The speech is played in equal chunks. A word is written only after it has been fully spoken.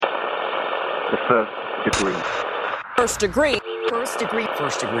The first degree. First degree. First degree.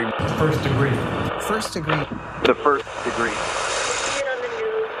 First degree. First degree. First degree. The first degree. You see it on the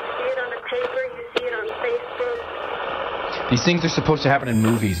news, you see it on the paper, you see it on Facebook. These things are supposed to happen in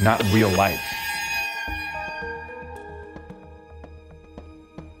movies, not in real life.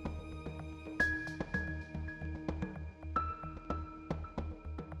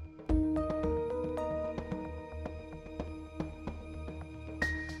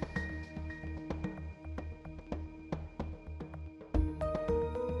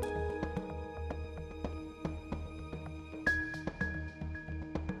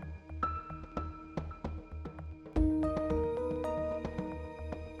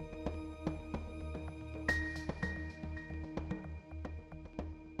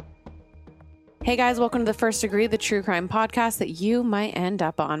 Hey guys, welcome to The First Degree, the true crime podcast that you might end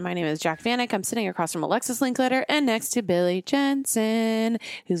up on. My name is Jack Vanek. I'm sitting across from Alexis Linkletter and next to Billy Jensen,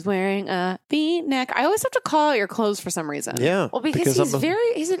 who's wearing a V-neck. I always have to call out your clothes for some reason. Yeah. Well, because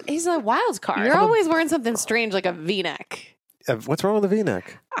he's a wild card. You're always wearing something strange like a V-neck. What's wrong with the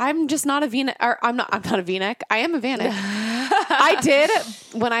V-neck? I'm just not a V-neck. Or I'm not a V-neck. I am a V-neck. I did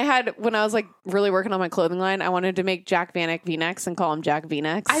when I was like really working on my clothing line. I wanted to make Jack Vanek V-necks and call him Jack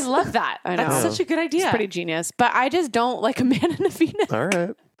V-necks. I love that. I know. That's such a good idea. It's pretty genius. But I just don't like a man in a V-neck. All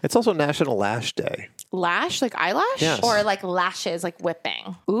right. It's also National Lash Day. Lash? Like eyelash? Yes. Or like lashes, like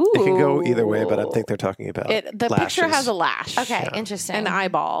whipping. Ooh. It can go either way, but I think they're talking about the lashes. picture has a lash. Okay, interesting. An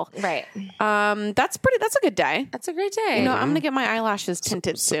eyeball. Right. That's a good day. That's a great day. You know, I'm going to get my eyelashes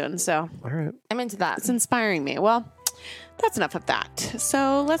tinted soon, so All right. I'm into that. it's inspiring me. Well, that's enough of that.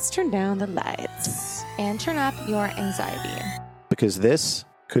 So let's turn down the lights. And turn up your anxiety. Because this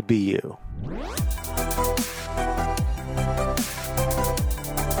could be you.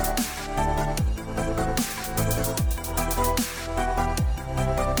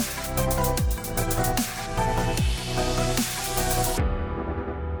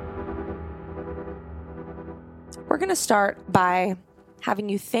 We're going to start by having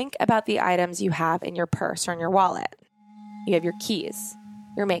you think about the items you have in your purse or in your wallet. You have your keys,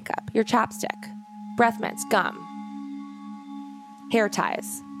 your makeup, your chapstick, breath mints, gum, hair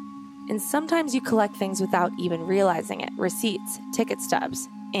ties. And sometimes you collect things without even realizing it. Receipts, ticket stubs,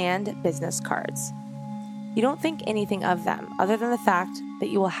 and business cards. You don't think anything of them other than the fact that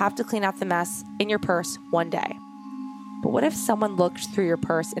you will have to clean out the mess in your purse one day. But what if someone looked through your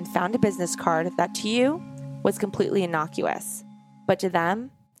purse and found a business card that to you was completely innocuous, but to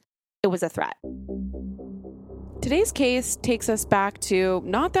them, it was a threat? Today's case takes us back to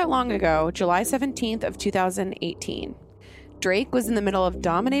not that long ago, July 17th of 2018. Drake was in the middle of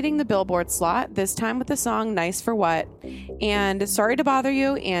dominating the Billboard slot, this time with the song Nice for What, and Sorry to Bother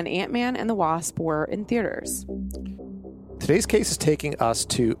You and Ant-Man and the Wasp were in theaters. Today's case is taking us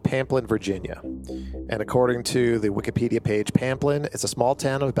to Pamplin, Virginia. And according to the Wikipedia page, Pamplin is a small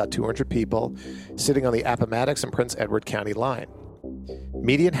town of about 200 people sitting on the Appomattox and Prince Edward County line.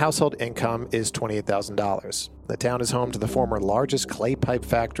 Median household income is $28,000. The town is home to the former largest clay pipe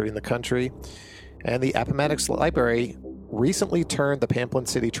factory in the country, and the Appomattox Library recently turned the Pamplin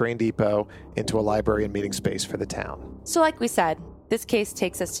City train depot into a library and meeting space for the town. So like we said, this case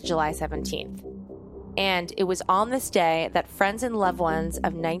takes us to July 17th. And it was on this day that friends and loved ones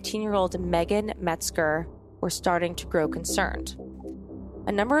of 19-year-old Megan Metzger were starting to grow concerned.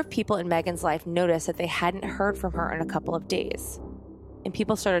 A number of people in Megan's life noticed that they hadn't heard from her in a couple of days. And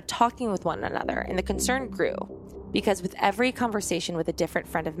people started talking with one another, and the concern grew. Because with every conversation with a different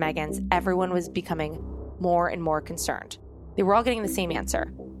friend of Megan's, everyone was becoming more and more concerned. They were all getting the same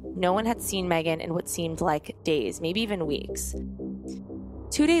answer. No one had seen Megan in what seemed like days, maybe even weeks.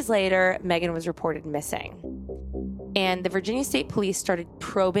 2 days later, Megan was reported missing. And the Virginia State Police started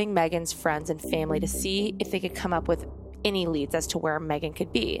probing Megan's friends and family to see if they could come up with any leads as to where Megan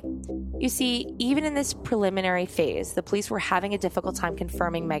could be. You see, even in this preliminary phase, the police were having a difficult time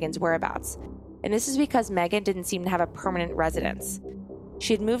confirming Megan's whereabouts. And this is because Megan didn't seem to have a permanent residence.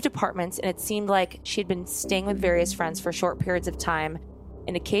 She had moved apartments, and it seemed like she had been staying with various friends for short periods of time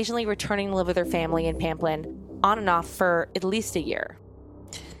and occasionally returning to live with her family in Pamplin on and off for at least a year.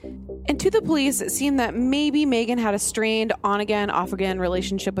 And to the police, it seemed that maybe Megan had a strained on-again, off-again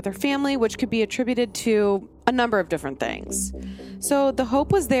relationship with her family, which could be attributed to a number of different things. So the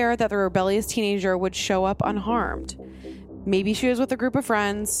hope was there that the rebellious teenager would show up unharmed. Maybe she was with a group of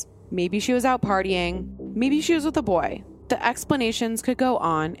friends. Maybe she was out partying. Maybe she was with a boy. The explanations could go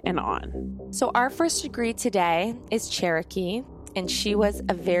on and on. So our first degree today is Cherokee, and she was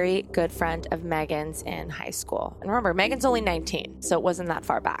a very good friend of Megan's in high school. And remember, Megan's only 19, so it wasn't that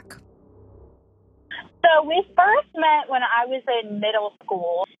far back. So we first met when I was in middle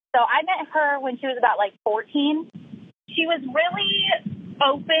school. So I met her when when she was about, 14. She was really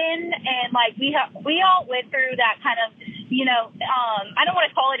open, and, we all went through that kind of, I don't want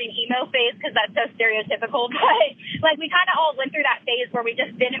to call it an emo phase because that's so stereotypical, but, we kind of all went through that phase where we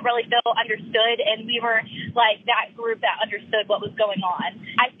just didn't really feel understood, and we were, that group that understood what was going on.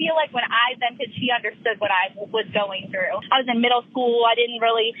 I feel like when I vented, she understood what I was going through. I was in middle school. I didn't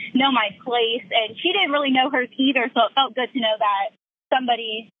really know my place, and she didn't really know hers either, so it felt good to know that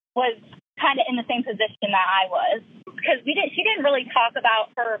somebody was kind of in the same position that I was, because she didn't really talk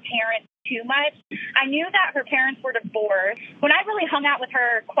about her parents too much. I knew that her parents were divorced. When I really hung out with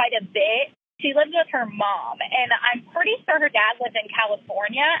her quite a bit, she lived with her mom, and I'm pretty sure her dad lived in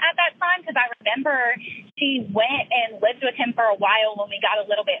California at that time, because I remember she went and lived with him for a while when we got a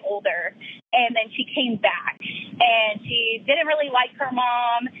little bit older, and then she came back, and she didn't really like her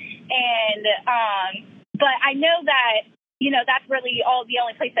mom, and but I know that that's really the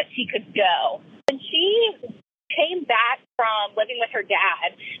only place that she could go. When she came back from living with her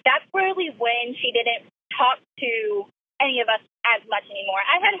dad, that's really when she didn't talk to any of us as much anymore.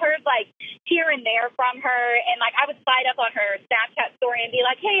 I had heard here and there from her, and I would slide up on her Snapchat story and be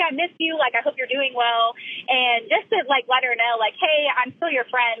like, hey, I miss you, I hope you're doing well, and just to let her know, hey, I'm still your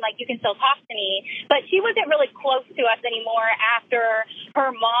friend, you can still talk to me. But she wasn't really close to us anymore after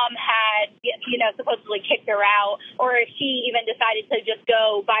her mom had supposedly kicked her out, or if she even decided to just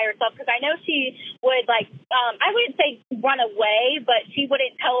go by herself, because I know she would I wouldn't say run away, but she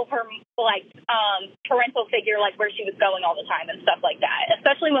wouldn't tell her parental figure where she was going all the time and stuff like that.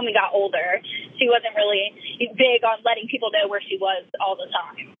 Especially when we got older, she wasn't really big on letting people know where she was all the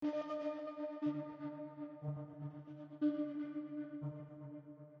time.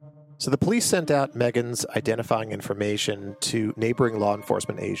 So the police sent out Megan's identifying information to neighboring law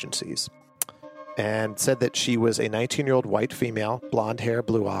enforcement agencies and said that she was a 19-year-old white female, blonde hair,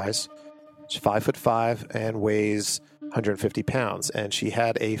 blue eyes. She's 5'5" and weighs 150 pounds, and she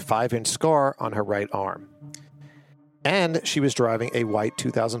had a 5-inch scar on her right arm. And she was driving a white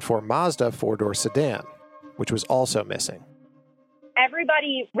 2004 Mazda 4-door sedan, which was also missing.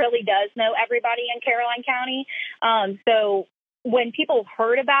 Everybody really does know everybody in Caroline County. So when people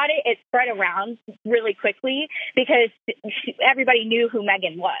heard about it, it spread around really quickly because everybody knew who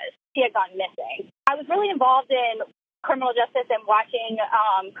Megan was. She had gone missing. I was really involved in criminal justice and watching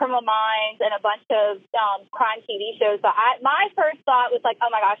Criminal Minds and a bunch of crime TV shows. But my first thought was oh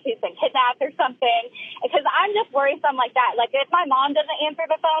my gosh, she's been kidnapped or something. Because I'm just worrisome like that. If my mom doesn't answer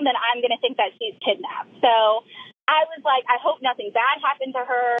the phone, then I'm going to think that she's kidnapped. So I was I hope nothing bad happened to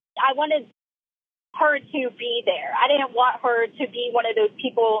her. I wanted her to be there. I didn't want her to be one of those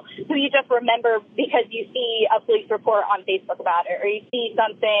people who you just remember because you see a police report on Facebook about it, or you see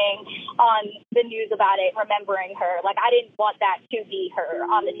something on the news about it, remembering her. I didn't want that to be her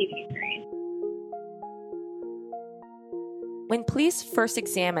on the TV screen. When police first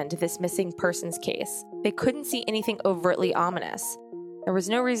examined this missing persons case, they couldn't see anything overtly ominous. There was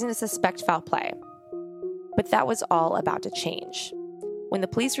no reason to suspect foul play. But that was all about to change. When the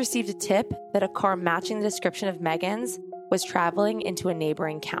police received a tip that a car matching the description of Megan's was traveling into a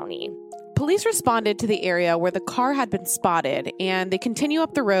neighboring county. Police responded to the area where the car had been spotted, and they continue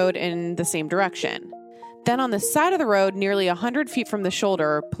up the road in the same direction. Then on the side of the road, nearly 100 feet from the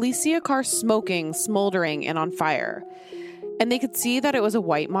shoulder, police see a car smoking, smoldering, and on fire. And they could see that it was a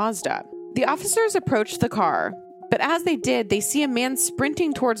white Mazda. The officers approached the car, but as they did, they see a man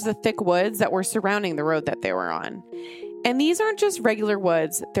sprinting towards the thick woods that were surrounding the road that they were on. And these aren't just regular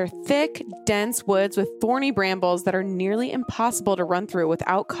woods. They're thick, dense woods with thorny brambles that are nearly impossible to run through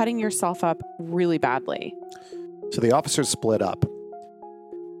without cutting yourself up really badly. So the officers split up.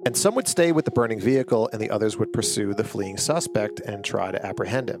 And some would stay with the burning vehicle, and the others would pursue the fleeing suspect and try to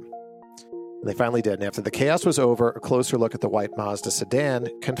apprehend him. And they finally did. And after the chaos was over, a closer look at the white Mazda sedan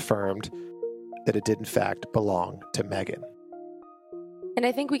confirmed that it did, in fact, belong to Megan. And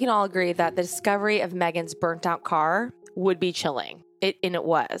I think we can all agree that the discovery of Megan's burnt-out car would be chilling. And it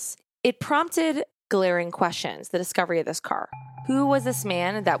was. It prompted glaring questions, the discovery of this car. Who was this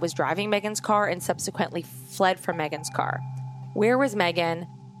man that was driving Megan's car and subsequently fled from Megan's car? Where was Megan?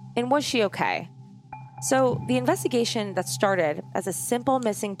 And was she okay? So the investigation that started as a simple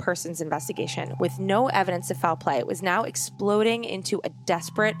missing persons investigation with no evidence of foul play was now exploding into a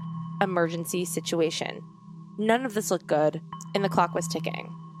desperate emergency situation. None of this looked good, and the clock was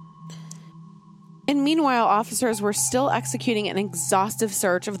ticking. And meanwhile, officers were still executing an exhaustive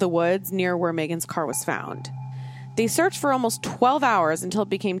search of the woods near where Megan's car was found. They searched for almost 12 hours until it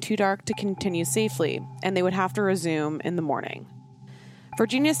became too dark to continue safely, and they would have to resume in the morning.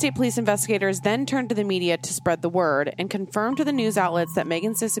 Virginia State Police investigators then turned to the media to spread the word and confirmed to the news outlets that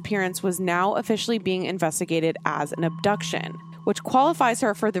Megan's disappearance was now officially being investigated as an abduction, which qualifies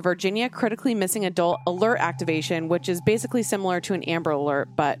her for the Virginia Critically Missing Adult Alert activation, which is basically similar to an Amber Alert,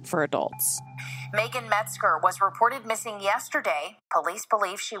 but for adults. Megan Metzger was reported missing yesterday. Police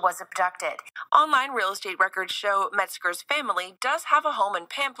believe she was abducted. Online real estate records show Metzger's family does have a home in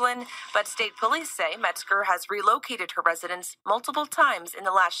Pamplin, but state police say Metzger has relocated her residence multiple times in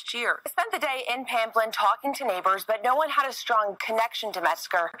the last year. I spent the day in Pamplin talking to neighbors, but no one had a strong connection to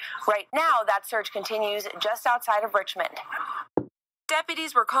Metzger. Right now, that search continues just outside of Richmond.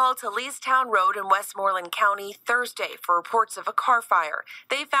 Deputies were called to Leestown Road in Westmoreland County Thursday for reports of a car fire.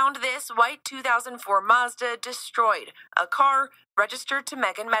 They found this white 2004 Mazda destroyed, a car registered to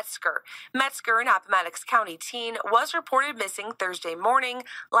Megan Metzger. Metzger, an Appomattox County teen, was reported missing Thursday morning,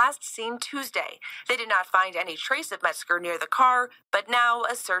 last seen Tuesday. They did not find any trace of Metzger near the car, but now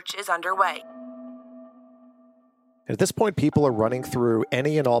a search is underway. At this point, people are running through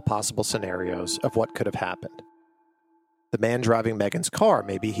any and all possible scenarios of what could have happened. The man driving Megan's car,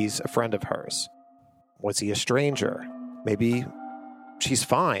 maybe he's a friend of hers. Was he a stranger? Maybe she's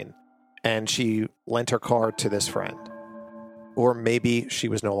fine and she lent her car to this friend. Or maybe she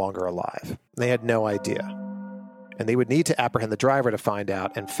was no longer alive. They had no idea. And they would need to apprehend the driver to find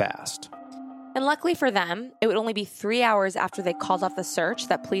out, and fast. And luckily for them, it would only be 3 hours after they called off the search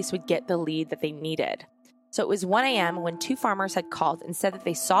that police would get the lead that they needed. So it was 1 a.m. when two farmers had called and said that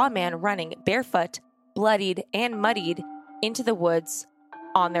they saw a man running barefoot, bloodied, and muddied into the woods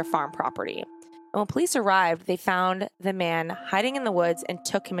on their farm property. And when police arrived, they found the man hiding in the woods and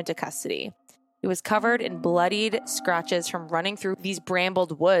took him into custody. He was covered in bloodied scratches from running through these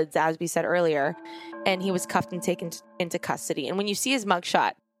brambled woods, as we said earlier, and he was cuffed and taken into custody. And when you see his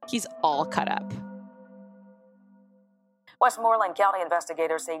mugshot, he's all cut up. Westmoreland County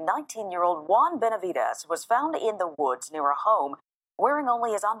investigators say 19-year-old Juan Benavides was found in the woods near a home wearing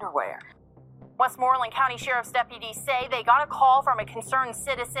only his underwear. Westmoreland County Sheriff's deputies say they got a call from a concerned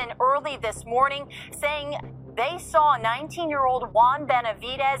citizen early this morning saying they saw 19-year-old Juan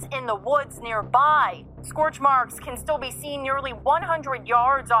Benavides in the woods nearby. Scorch marks can still be seen nearly 100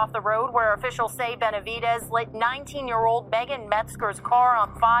 yards off the road where officials say Benavides lit 19-year-old Megan Metzger's car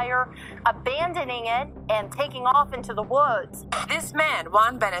on fire, abandoning it and taking off into the woods. This man,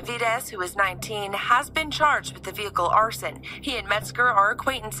 Juan Benavides, who is 19, has been charged with the vehicle arson. He and Metzger are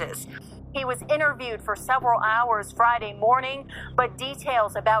acquaintances. He was interviewed for several hours Friday morning, but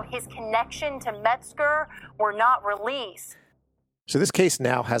details about his connection to Metzger were not released. So this case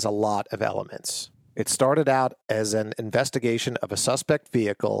now has a lot of elements. It started out as an investigation of a suspect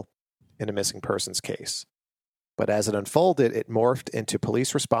vehicle in a missing persons case. But as it unfolded, it morphed into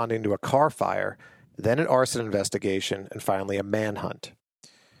police responding to a car fire, then an arson investigation, and finally a manhunt.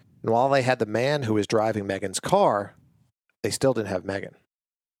 And while they had the man who was driving Megan's car, they still didn't have Megan.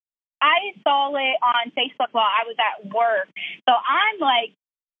 I saw it on Facebook while I was at work. So I'm like,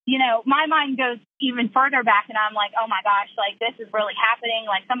 my mind goes even further back and I'm like, oh my gosh, like this is really happening.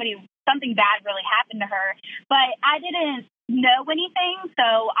 Like something bad really happened to her. But I didn't know anything.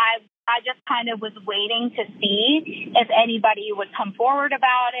 So I just kind of was waiting to see if anybody would come forward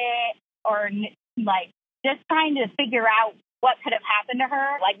about it or like just trying to figure out what could have happened to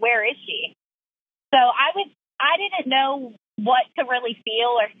her. Like, where is she? So I didn't know what to really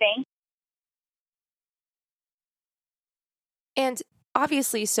feel or think. And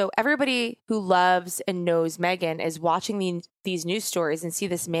obviously, so everybody who loves and knows Megan is watching these news stories and see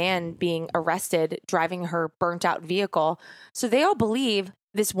this man being arrested driving her burnt out vehicle. So they all believe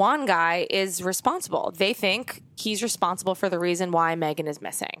this Juan guy is responsible. They think he's responsible for the reason why Megan is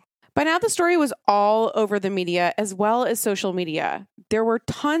missing. By now, the story was all over the media as well as social media. There were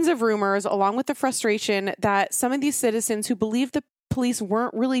tons of rumors, along with the frustration that some of these citizens who believed the police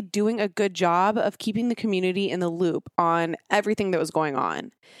weren't really doing a good job of keeping the community in the loop on everything that was going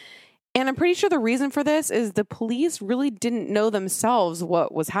on. And I'm pretty sure the reason for this is the police really didn't know themselves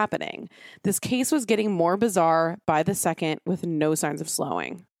what was happening. This case was getting more bizarre by the second with no signs of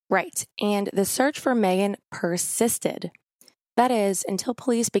slowing. Right. And the search for Megan persisted. That is, until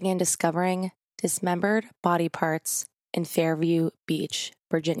police began discovering dismembered body parts in Fairview Beach,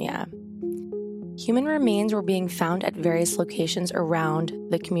 Virginia. Human remains were being found at various locations around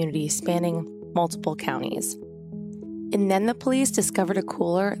the community, spanning multiple counties. And then the police discovered a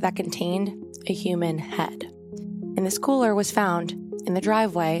cooler that contained a human head. And this cooler was found in the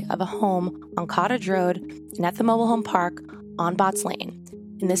driveway of a home on Cottage Road and at the mobile home park on Botts Lane.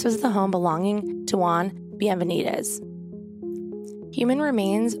 And this was the home belonging to Juan Benavides. Human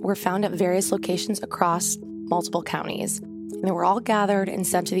remains were found at various locations across multiple counties. and they were all gathered and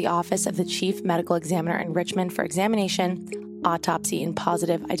sent to the office of the chief medical examiner in Richmond for examination, autopsy, and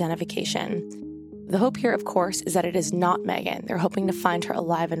positive identification. The hope here, of course, is that it is not Megan. They're hoping to find her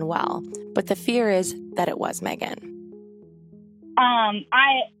alive and well, but the fear is that it was Megan.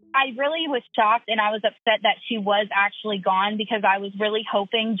 I really was shocked, and I was upset that she was actually gone, because I was really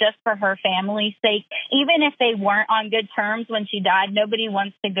hoping, just for her family's sake, even if they weren't on good terms when she died, nobody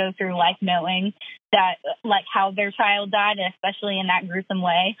wants to go through life knowing that, like, how their child died, especially in that gruesome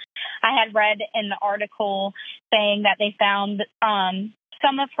way. I had read in the article saying that they found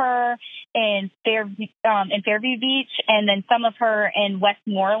some of her in Fairview Beach, and then some of her in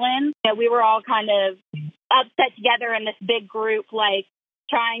Westmoreland. You know, we were all kind of upset together in this big group, like,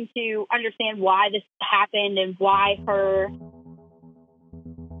 trying to understand why this happened and why her.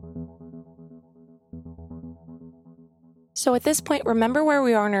 So at this point, remember where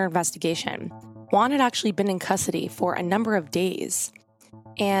we are in our investigation. Juan had actually been in custody for a number of days,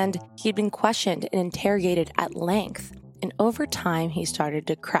 and he had been questioned and interrogated at length. And over time, he started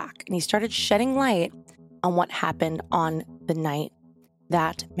to crack, and he started shedding light on what happened on the night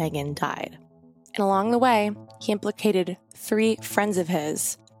that Megan died. And along the way, he implicated 3 friends of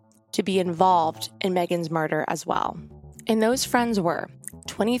his to be involved in Megan's murder as well. And those friends were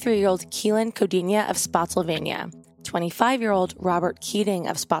 23-year-old Keelan Codina of Spotsylvania, 25-year-old Robert Keating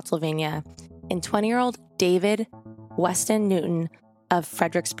of Spotsylvania, and 20-year-old David Weston Newton of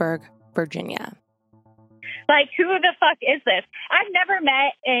Fredericksburg, Virginia. Like, who the fuck is this? I've never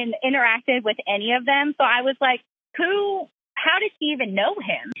met and interacted with any of them, so I was like, how does she even know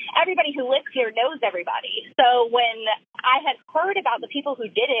him? Everybody who lives here knows everybody. So when I had heard about the people who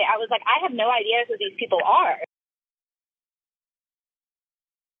did it, I was like, I have no idea who these people are.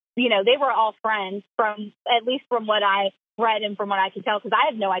 You know, they were all friends, at least from what I read and from what I could tell, because I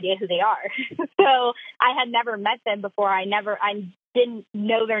have no idea who they are. So I had never met them before. I didn't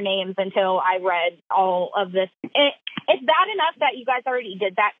know their names until I read all of this. It's bad enough that you guys already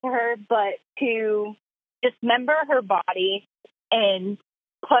did that to her, but to dismember her body and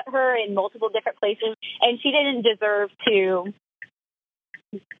put her in multiple different places, and she didn't deserve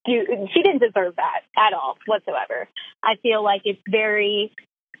that at all whatsoever. I feel like it's very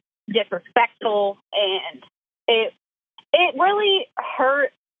disrespectful, and it really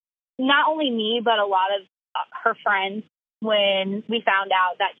hurt not only me but a lot of her friends when we found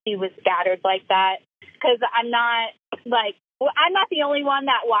out that she was scattered like that, because I'm not the only one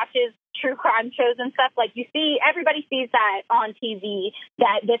that watches true crime shows and stuff. Like, everybody sees that on TV,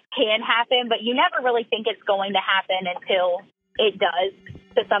 that this can happen, but you never really think it's going to happen until it does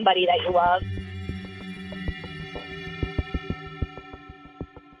to somebody that you love.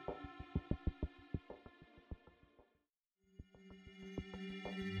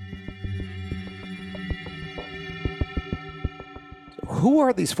 Who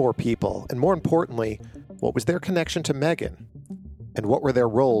are these 4 people? And more importantly, what was their connection to Megan? And what were their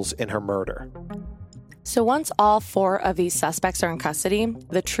roles in her murder? So once all 4 of these suspects are in custody,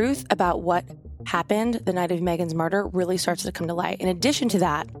 the truth about what happened the night of Megan's murder really starts to come to light. In addition to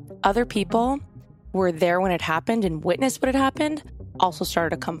that, other people who were there when it happened and witnessed what had happened also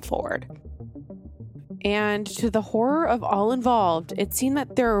started to come forward. And to the horror of all involved, it seemed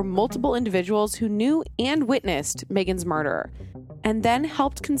that there were multiple individuals who knew and witnessed Megan's murder, and then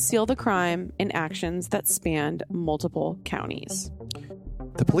helped conceal the crime in actions that spanned multiple counties.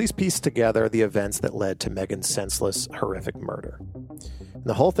 The police pieced together the events that led to Megan's senseless, horrific murder. And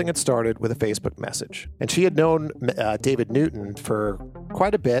the whole thing had started with a Facebook message. And she had known David Newton for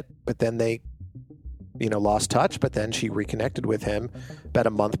quite a bit, but then they, lost touch. But then she reconnected with him about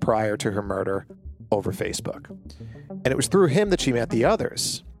a month prior to her murder over Facebook. And it was through him that she met the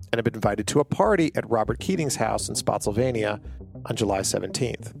others and had been invited to a party at Robert Keating's house in Spotsylvania on July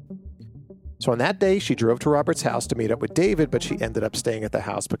 17th. So on that day, she drove to Robert's house to meet up with David, but she ended up staying at the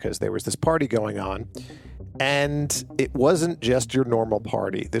house because there was this party going on. And it wasn't just your normal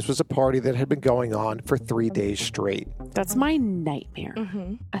party. This was a party that had been going on for 3 days straight. That's my nightmare.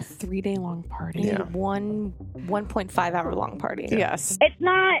 Mm-hmm. A 3-day long party. Yeah. 1.5 hour long party. Yeah. Yes. It's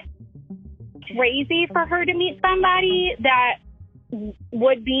not crazy for her to meet somebody that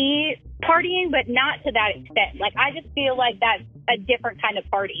would be partying, but not to that extent. Like, I just feel like that's a different kind of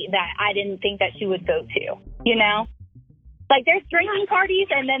party that I didn't think that she would go to, Like, there's drinking parties,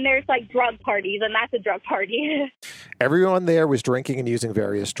 and then there's, like, drug parties, and that's a drug party. Everyone there was drinking and using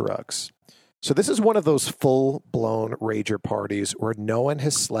various drugs. So this is one of those full-blown rager parties where no one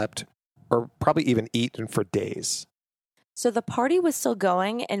has slept or probably even eaten for days. So the party was still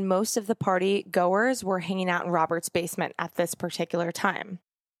going, and most of the party goers were hanging out in Robert's basement at this particular time.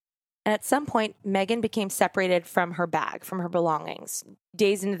 And at some point, Megan became separated from her bag, from her belongings.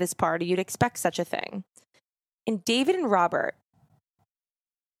 Days into this party, you'd expect such a thing. And David and Robert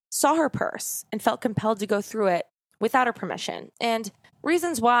saw her purse and felt compelled to go through it without her permission. And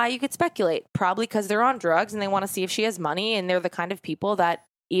reasons why you could speculate, probably because they're on drugs and they want to see if she has money, and they're the kind of people that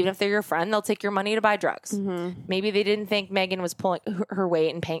even if they're your friend, they'll take your money to buy drugs. Mm-hmm. Maybe they didn't think Megan was pulling her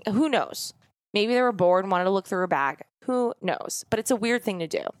weight and paying. Who knows? Maybe they were bored and wanted to look through her bag. Who knows? But it's a weird thing to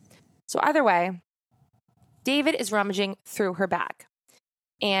do. So either way, David is rummaging through her bag.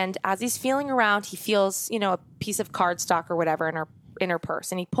 And as he's feeling around, he feels, a piece of cardstock or whatever in her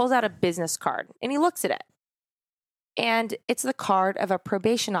purse. And he pulls out a business card and he looks at it. And it's the card of a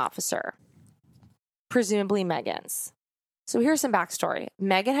probation officer, presumably Megan's. So here's some backstory.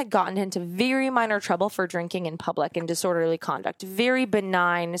 Megan had gotten into very minor trouble for drinking in public and disorderly conduct. Very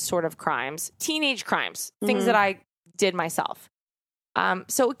benign sort of crimes. Teenage crimes. Things that I did myself.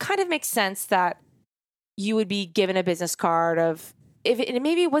 So it kind of makes sense that you would be given a business card of,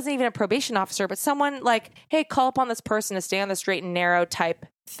 maybe it wasn't even a probation officer, but someone like, hey, call upon this person to stay on the straight and narrow type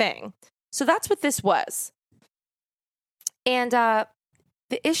thing. So that's what this was. And the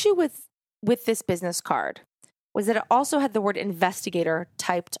issue with this business card was that it also had the word investigator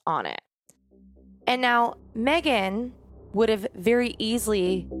typed on it. And now Megan would have very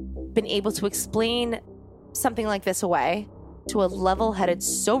easily been able to explain something like this away to a level-headed,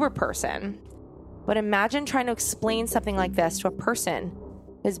 sober person. But imagine trying to explain something like this to a person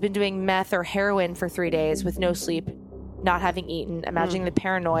who's been doing meth or heroin for 3 days with no sleep, not having eaten, imagining the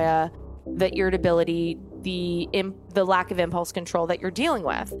paranoia, the irritability, the lack of impulse control that you're dealing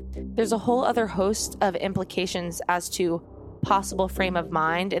with. There's a whole other host of implications as to possible frame of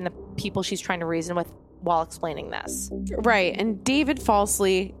mind and the people she's trying to reason with while explaining this. Right. And David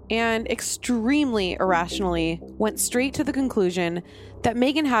falsely and extremely irrationally went straight to the conclusion that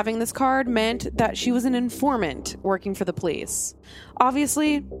Megan having this card meant that she was an informant working for the police.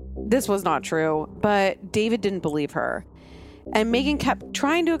 Obviously, this was not true, but David didn't believe her. And Megan kept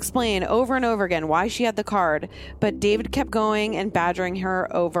trying to explain over and over again why she had the card, but David kept going and badgering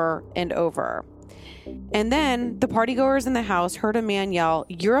her over and over. And then the partygoers in the house heard a man yell,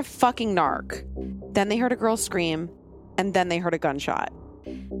 "You're a fucking narc." Then they heard a girl scream, and then they heard a gunshot.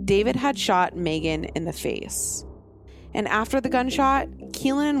 David had shot Megan in the face. And after the gunshot,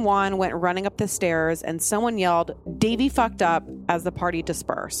 Keelan and Juan went running up the stairs, and someone yelled, "Davey fucked up," as the party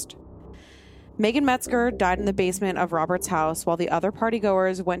dispersed. Megan Metzger died in the basement of Robert's house while the other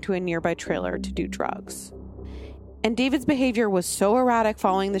partygoers went to a nearby trailer to do drugs. And David's behavior was so erratic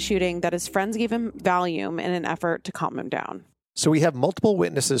following the shooting that his friends gave him Valium in an effort to calm him down. So we have multiple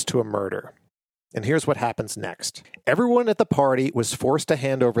witnesses to a murder. And here's what happens next. Everyone at the party was forced to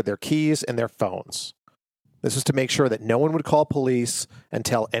hand over their keys and their phones. This was to make sure that no one would call police and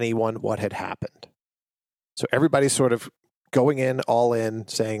tell anyone what had happened. So everybody's sort of going in, all in,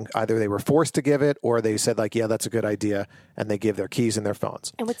 saying either they were forced to give it or they said like, yeah, that's a good idea. And they give their keys and their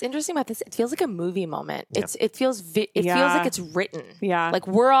phones. And what's interesting about this, it feels like a movie moment. Yeah. It feels like it's written. Yeah. Like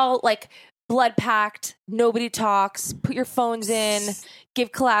we're all like blood packed. Nobody talks. Put your phones in. Give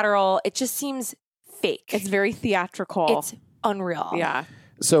collateral. It just seems fake. It's very theatrical. It's unreal. Yeah.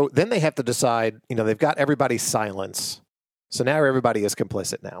 So then they have to decide, they've got everybody's silence. So now everybody is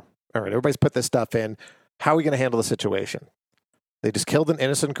complicit now. All right, everybody's put this stuff in. How are we going to handle the situation? They just killed an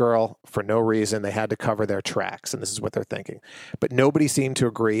innocent girl for no reason. They had to cover their tracks, and this is what they're thinking. But nobody seemed to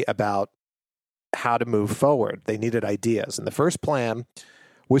agree about how to move forward. They needed ideas. And the first plan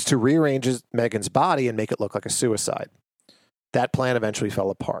was to rearrange Megan's body and make it look like a suicide. That plan eventually fell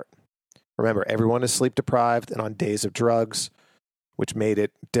apart. Remember, everyone is sleep deprived and on days of drugs, which made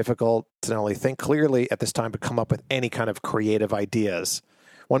it difficult to not only think clearly at this time, but come up with any kind of creative ideas.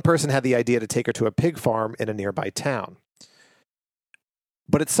 One person had the idea to take her to a pig farm in a nearby town.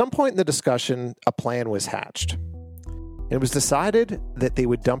 But at some point in the discussion, a plan was hatched. It was decided that they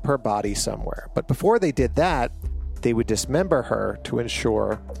would dump her body somewhere. But before they did that, they would dismember her to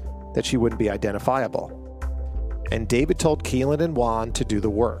ensure that she wouldn't be identifiable. And David told Keelan and Juan to do the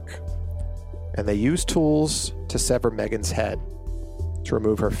work. And they used tools to sever Megan's head, to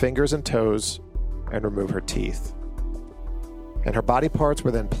remove her fingers and toes, and remove her teeth. And her body parts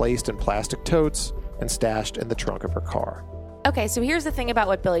were then placed in plastic totes and stashed in the trunk of her car. Okay, so here's the thing about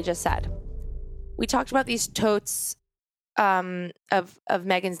what Billy just said. We talked about these totes of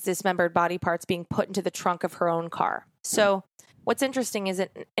Megan's dismembered body parts being put into the trunk of her own car. So what's interesting is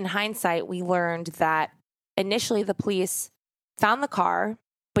that in hindsight, we learned that initially the police found the car,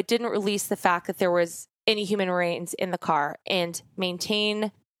 but didn't release the fact that there was any human remains in the car and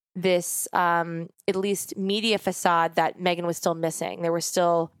maintain this at least media facade that Megan was still missing. There were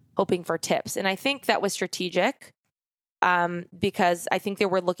still hoping for tips. And I think that was strategic because I think they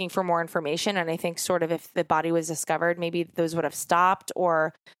were looking for more information. And I think sort of if the body was discovered, maybe those would have stopped,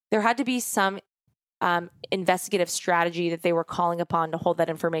 or there had to be some investigative strategy that they were calling upon to hold that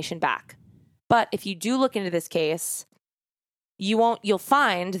information back. But if you do look into this case, you'll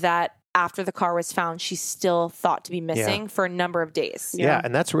find that after the car was found, she's still thought to be missing for a number of days. Yeah,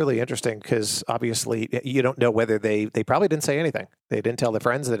 and that's really interesting because obviously you don't know whether they probably didn't say anything. They didn't tell the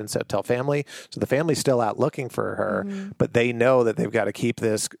friends, they didn't tell family. So the family's still out looking for her, but they know that they've got to keep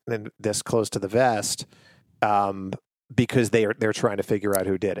this close to the vest because they're trying to figure out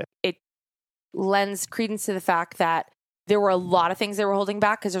who did it. It lends credence to the fact that there were a lot of things they were holding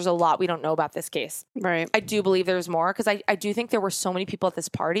back because there's a lot we don't know about this case. Right. I do believe there's more because I do think there were so many people at this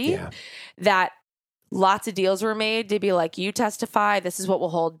party that lots of deals were made to be like, you testify, this is what we'll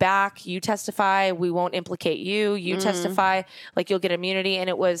hold back. You testify, we won't implicate you. You testify, like you'll get immunity. And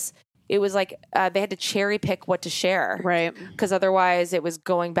it was like they had to cherry pick what to share. Right. Because otherwise it was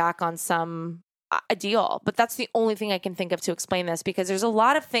going back on some a deal. But that's the only thing I can think of to explain this because there's a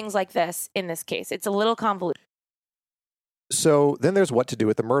lot of things like this in this case. It's a little convoluted. So then there's what to do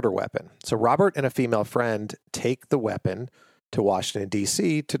with the murder weapon. So Robert and a female friend take the weapon to Washington,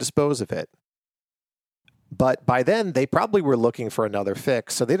 D.C. to dispose of it. But by then, they probably were looking for another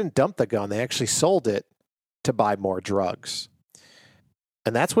fix, so they didn't dump the gun. They actually sold it to buy more drugs.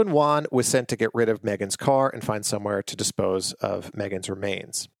 And that's when Juan was sent to get rid of Megan's car and find somewhere to dispose of Megan's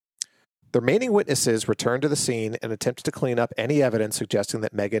remains. The remaining witnesses returned to the scene and attempted to clean up any evidence suggesting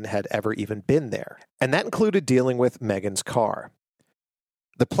that Megan had ever even been there. And that included dealing with Megan's car.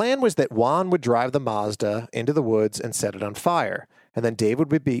 The plan was that Juan would drive the Mazda into the woods and set it on fire, and then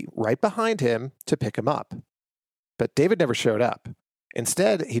David would be right behind him to pick him up. But David never showed up.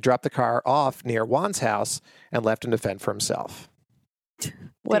 Instead, he dropped the car off near Juan's house and left him to fend for himself.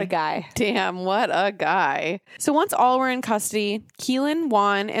 What a guy. Damn, what a guy. So once all were in custody, Keelan,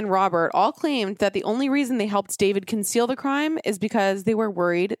 Juan, and Robert all claimed that the only reason they helped David conceal the crime is because they were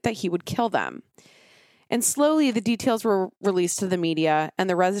worried that he would kill them. And slowly the details were released to the media, and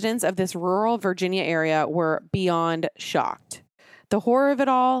the residents of this rural Virginia area were beyond shocked. The horror of it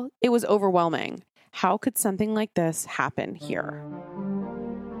all, it was overwhelming. How could something like this happen here?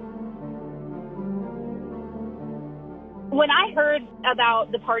 When I heard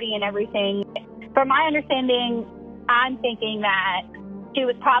about the party and everything, from my understanding, I'm thinking that she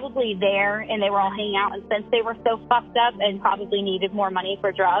was probably there and they were all hanging out. And since they were so fucked up and probably needed more money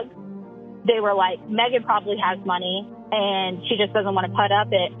for drugs, they were like, Megan probably has money and she just doesn't want to put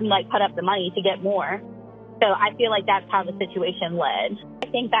up the money to get more. So I feel like that's how the situation led. I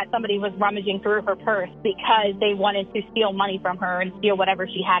think that somebody was rummaging through her purse because they wanted to steal money from her and steal whatever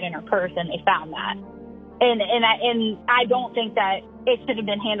she had in her purse, and they found that. And I don't think that it should have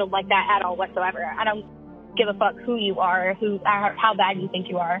been handled like that at all whatsoever. I don't give a fuck who you are, how bad you think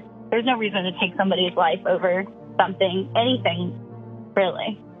you are. There's no reason to take somebody's life over anything,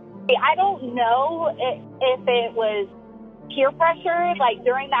 really. I don't know if it was peer pressure, like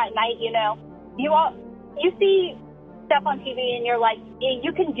during that night, you see stuff on TV and you're like,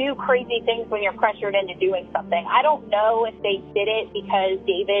 you can do crazy things when you're pressured into doing something. I don't know if they did it because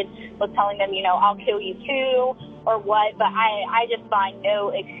David was telling them, I'll kill you too or what, but I just find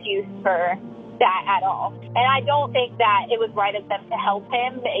no excuse for that at all. And I don't think that it was right of them to help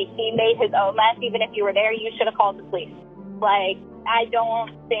him. He made his own mess. Even if you were there, you should have called the police. I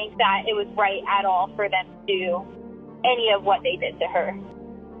don't think that it was right at all for them to do any of what they did to her.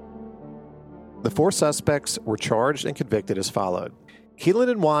 The four suspects were charged and convicted as followed.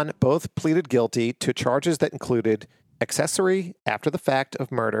 Keelan and Juan both pleaded guilty to charges that included accessory after the fact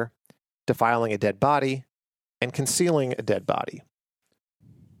of murder, defiling a dead body, and concealing a dead body.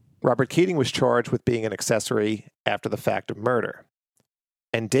 Robert Keating was charged with being an accessory after the fact of murder.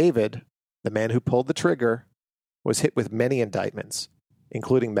 And David, the man who pulled the trigger, was hit with many indictments,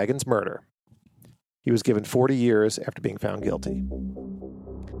 including Megan's murder. He was given 40 years after being found guilty.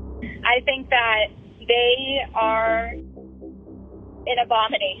 I think that they are an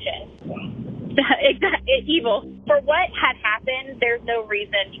abomination. Evil. For what had happened, there's no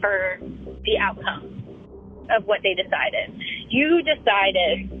reason for the outcome of what they decided. You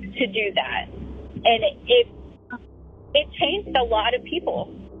decided to do that. And it changed a lot of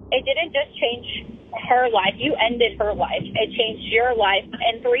people. It didn't just change her life. You ended her life. It changed your life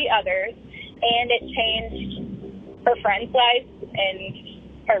and 3 others. And it changed her friend's life and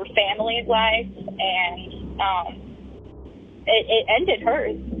her family's life, and it ended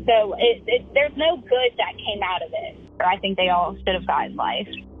hers. So there's no good that came out of it. I think they all should have gotten life,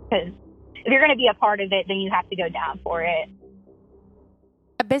 because if you're going to be a part of it, then you have to go down for it.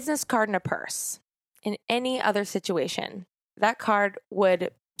 A business card in a purse. In any other situation, that card would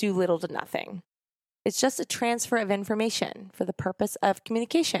do little to nothing. It's just a transfer of information for the purpose of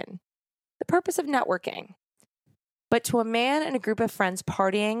communication, the purpose of networking. But to a man and a group of friends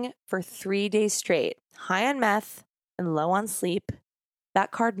partying for 3 days straight, high on meth and low on sleep,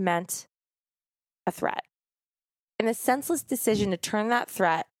 that card meant a threat. And the senseless decision to turn that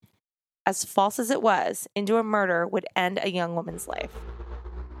threat, as false as it was, into a murder would end a young woman's life.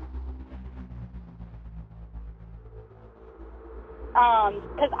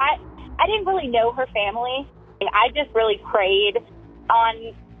 Because I didn't really know her family. I just really prayed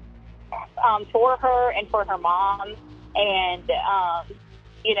for her and for her mom, and I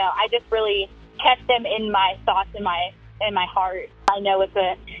just really kept them in my thoughts, in my heart. I know it's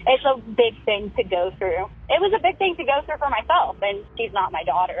a big thing to go through. It was a big thing to go through for myself, and she's not my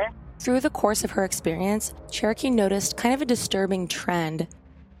daughter. Through the course of her experience, Cherokee noticed kind of a disturbing trend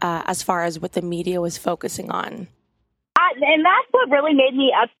as far as what the media was focusing on. And that's what really made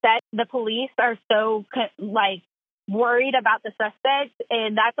me upset. The police are so worried about the suspect,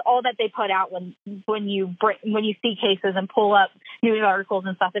 and that's all that they put out when you see cases and pull up news articles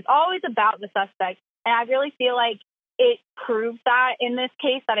and stuff. It's always about the suspect, and I really feel like it proves that in this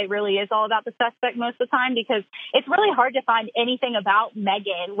case that it really is all about the suspect most of the time, because it's really hard to find anything about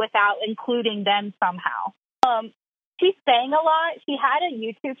Megan without including them somehow. She sang a lot. She had a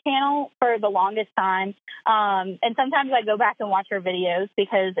YouTube channel for the longest time. And sometimes I go back and watch her videos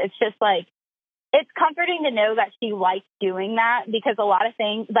because it's just it's comforting to know that she likes doing that, because a lot of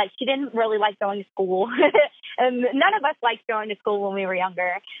things, she didn't really like going to school. And none of us liked going to school when we were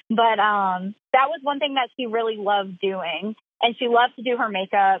younger. But that was one thing that she really loved doing. And she loved to do her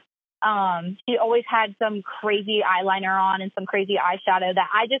makeup. She always had some crazy eyeliner on and some crazy eyeshadow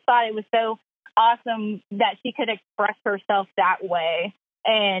that I just thought it was so awesome that she could express herself that way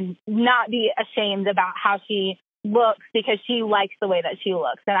and not be ashamed about how she looks, because she likes the way that she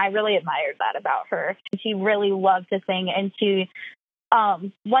looks. And I really admired that about her. She really loved to sing, and she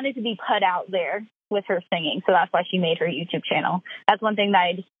wanted to be put out there with her singing. So that's why she made her YouTube channel. That's one thing that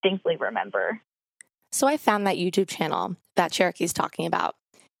I distinctly remember. So I found that YouTube channel that Cherokee's talking about.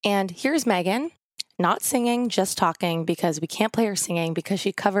 And here's Megan, not singing, just talking, because we can't play her singing because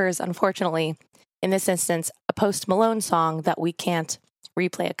she covers, unfortunately, in this instance, a Post Malone song that we can't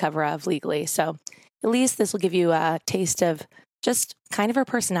replay a cover of legally. So at least this will give you a taste of just kind of her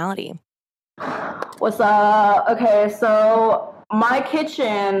personality. What's up? Okay, so my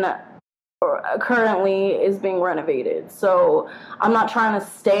kitchen currently is being renovated. So I'm not trying to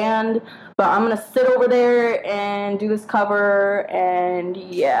stand, but I'm going to sit over there and do this cover. And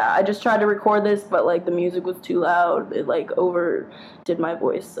yeah, I just tried to record this, but the music was too loud. It overdid my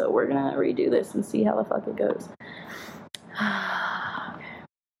voice. So we're going to redo this and see how the fuck it goes.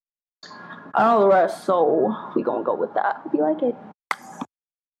 I don't know the rest, so we gonna go with that if you like it.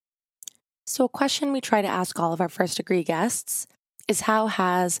 So a question we try to ask all of our first degree guests is, how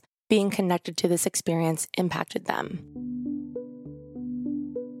has being connected to this experience impacted them?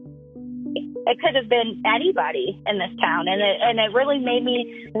 It could have been anybody in this town, and it really made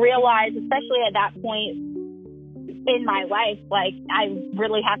me realize, especially at that point in my life, I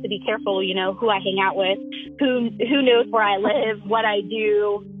really have to be careful, who I hang out with, who knows where I live, what I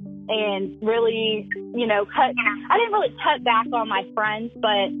do. And really, I didn't really cut back on my friends,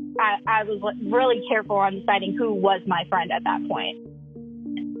 but I was really careful on deciding who was my friend at that point.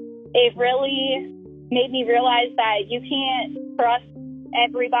 It really made me realize that you can't trust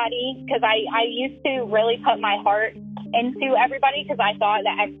everybody, because I used to really put my heart into everybody, because I thought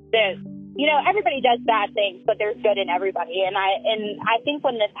that everybody does bad things, but there's good in everybody. And I think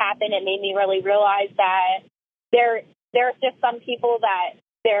when this happened, it made me really realize that there's just some people that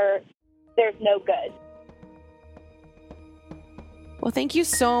there's no good. Well, thank you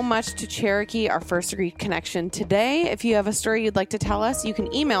so much to Cherokee, our first degree connection today. If you have a story you'd like to tell us, you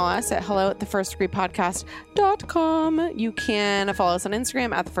can email us at hello@thefirstdegreepodcast.com. You can follow us on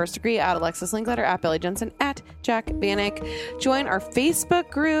Instagram at The First Degree, at Alexis Linkletter, at Billy Jensen, at Jack Bannock. Join our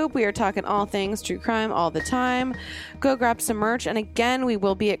Facebook group. We are talking all things true crime all the time. Go grab some merch. And again, we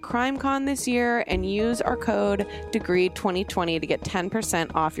will be at CrimeCon this year, and use our code DEGREE2020 to get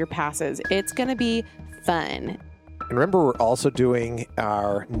 10% off your passes. It's going to be fun. And remember, we're also doing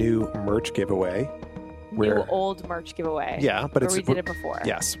our new merch giveaway. New old merch giveaway. Yeah, but we did it before.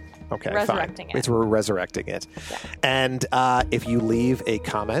 Yes. Okay, resurrecting fine. We're resurrecting it. Yeah. And if you leave a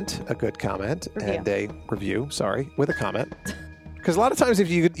comment, a good comment, and a review, with a comment. Because a lot of times if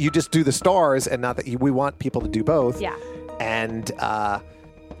you just do the stars, and not that we want people to do both. Yeah. And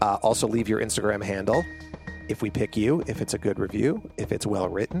also leave your Instagram handle if we pick you, if it's a good review, if it's well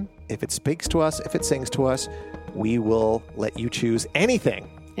written, if it speaks to us, if it sings to us, we will let you choose anything.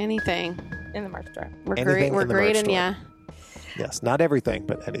 Anything. In the merch store. We're Anything in the merch grading store. ya. Yes, not everything,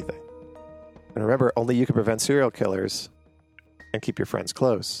 but anything. And remember, only you can prevent serial killers and keep your friends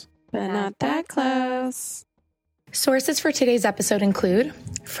close. But not that close. Sources for today's episode include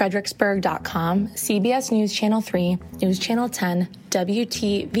Fredericksburg.com, CBS News Channel 3, News Channel 10,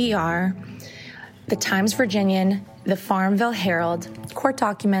 WTVR, The Times Virginian, the Farmville Herald, court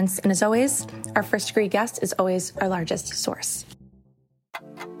documents, and as always, our first degree guest is always our largest source.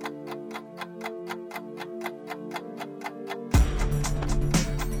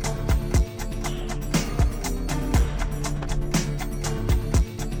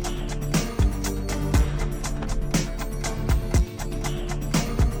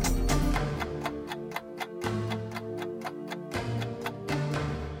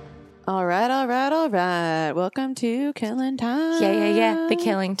 All right. Welcome to Killing Time. Yeah. The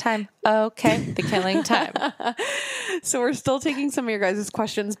killing time. Okay, the killing time. So we're still taking some of your guys'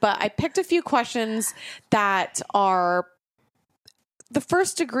 questions, but I picked a few questions that are the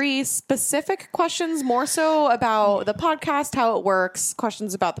first degree specific questions, more so about the podcast, how it works,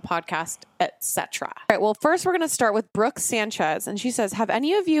 questions about the podcast, etc. All right, well, first we're going to start with Brooke Sanchez, and she says, have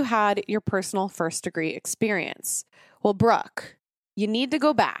any of you had your personal first degree experience? Well, Brooke, you need to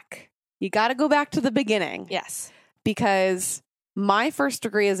go back. You got to go back to the beginning. Yes. Because my first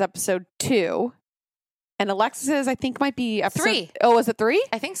degree is episode 2. And Alexis's, I think, might be episode 3. Oh, was it 3?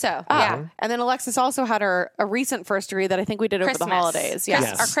 I think so. Oh. Yeah. And then Alexis also had a recent first degree that I think we did over the holidays.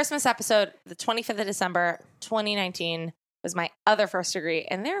 Yes. Our Christmas episode, the 25th of December, 2019, was my other first degree.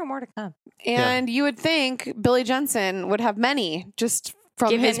 And there are more to come. And you would think Billy Jensen would have many just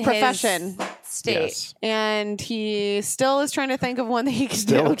from his profession. State. Yes. And he still is trying to think of one that he can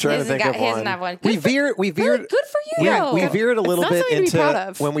Still do. trying to think of He doesn't have one. one. We veered. Good for you. Yeah, we veered a little It's not bit something to be proud into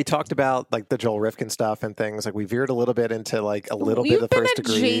of. when we talked about like the Joel Rifkin stuff and things. Like we veered a little bit into like a little bit You've of been first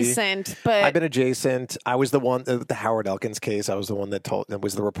degree. adjacent, but I've been adjacent. I was the one, the Howard Elkins case. I was the one that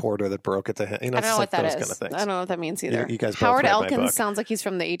was the reporter that broke it to him. You know, I don't know it's what like that those is. kind of things. I don't know what that means either. You guys both Howard read my Elkins book. sounds like he's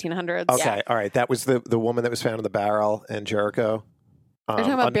from the 1800s. Okay, all right. That was the woman that was found in the barrel in Jericho. Are you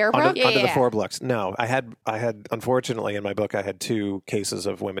talking about Bear Brook? Under the floor blocks. No, I had unfortunately in my book I had 2 cases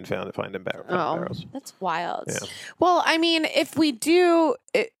of women found in barrels. That's wild. Yeah. Well, I mean, if we do,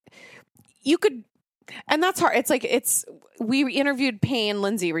 you could, and that's hard. We interviewed Payne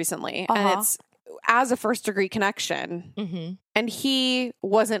Lindsay recently, and it's as a first degree connection. Mm-hmm. And he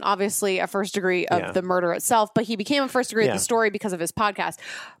wasn't obviously a first degree of the murder itself, but he became a first degree of the story because of his podcast.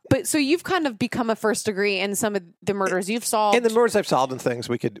 But so you've kind of become a first degree in some of the murders you've solved. In the murders I've solved and things,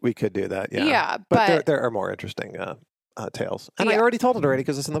 we could do that. Yeah. Yeah, but there are more interesting tales, and I already told it already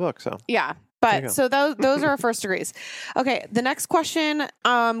because it's in the book. So yeah. But so those are our first degrees. Okay, the next question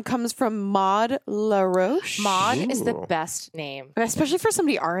comes from Maud LaRoche. Maud is the best name, especially for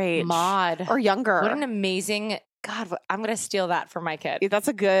somebody our age, Maud or younger. What an amazing God! I'm going to steal that for my kid. That's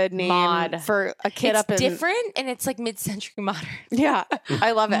a good name Maud. for a kid. It's different, and it's like mid-century modern. Yeah,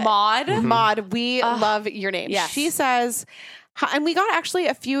 I love it. Maud, Maud, we love your name. Yes. She says. And we got actually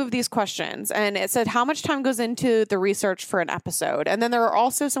a few of these questions, and it said how much time goes into the research for an episode. And then there are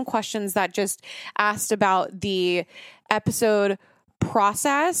also some questions that just asked about the episode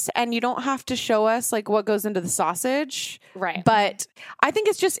process, and you don't have to show us like what goes into the sausage. Right. But I think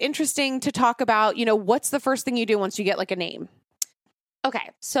it's just interesting to talk about, what's the first thing you do once you get like a name?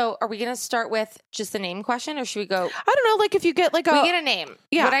 Okay, so are we going to start with just the name question, or should we go? I don't know, like if you get like we get a name.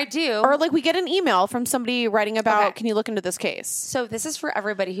 Yeah. What I do, or like we get an email from somebody writing about, can you look into this case? So this is for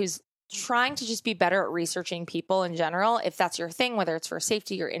everybody who's trying to just be better at researching people in general, if that's your thing, whether it's for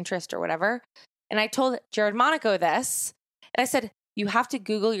safety or interest or whatever. And I told Jared Monaco this, and I said, you have to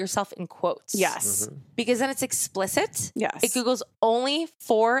Google yourself in quotes. Yes. Because then it's explicit. Yes. It Googles only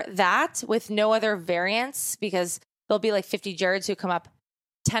for that with no other variants, because there'll be like 50 Jareds who come up.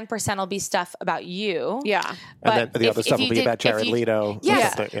 10% will be stuff about you. Yeah. But and then the other stuff will be about Jared Leto.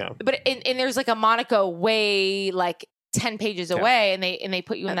 Yes. Yeah. But and there's like a Monaco way like 10 pages away, and they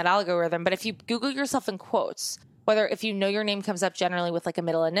put you in that algorithm. But if you Google yourself in quotes, whether if you know your name comes up generally with like a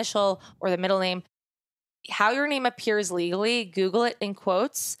middle initial or the middle name, how your name appears legally, Google it in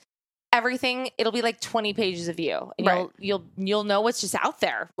quotes. Everything, it'll be like 20 pages of you. And you'll know what's just out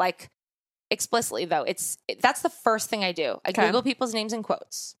there. Like explicitly though, that's the first thing I do. I Google people's names in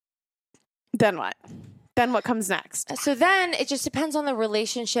quotes. Then what? Then what comes next? So then it just depends on the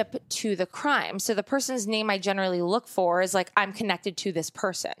relationship to the crime. So the person's name I generally look for is like, I'm connected to this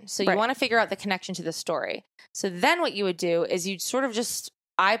person. So you want to figure out the connection to the story. So then what you would do is you'd sort of just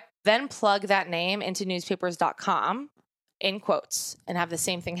I then plug that name into newspapers.com in quotes and have the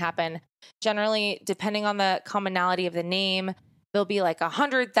same thing happen. Generally, depending on the commonality of the name, there'll be like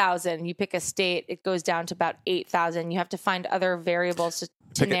 100,000. You pick a state, it goes down to about 8,000. You have to find other variables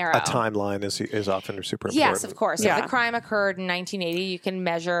to narrow. A timeline is often super important. Yes, of course. If the crime occurred in 1980, you can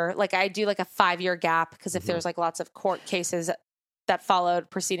measure, like I do like a 5-year gap because if there's like lots of court cases that followed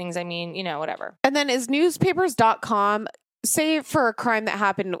proceedings, I mean, whatever. And then is newspapers.com, say for a crime that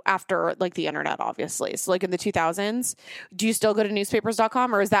happened after like the internet, obviously. So like in the 2000s, do you still go to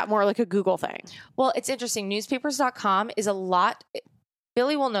newspapers.com or is that more like a Google thing? Well, it's interesting. Newspapers.com is a lot.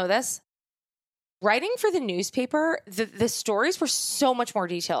 Billy will know this. Writing for the newspaper, the stories were so much more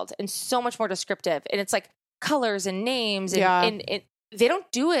detailed and so much more descriptive. And it's like colors and names. And they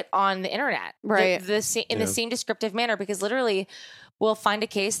don't do it on the internet. Right. The same descriptive manner, because literally we'll find a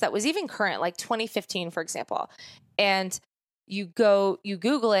case that was even current, like 2015, for example. And you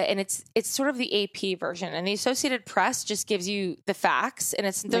Google it, and it's sort of the AP version, and the Associated Press just gives you the facts, and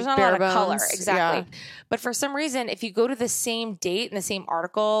there's not a lot of color, exactly. Yeah. But for some reason, if you go to the same date and the same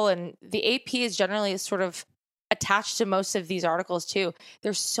article, and the AP is generally sort of attached to most of these articles too,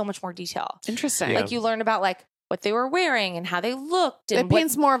 there's so much more detail. Interesting. Like you learn about like what they were wearing and how they looked. And it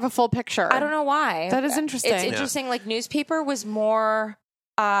paints more of a full picture. I don't know why. That is interesting. It's interesting. Like newspaper was more.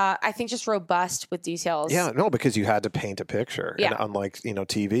 I think just robust with details. Yeah, no, because you had to paint a picture. Yeah. And unlike,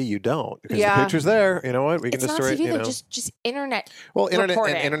 TV, you don't. Because the picture's there. You know what? We can it's just not sort TV, of, though, just internet. Well, internet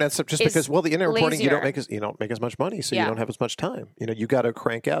reporting and internet stuff, just because the internet reporting you don't make as much money, so Yeah. you don't have as much time. You got to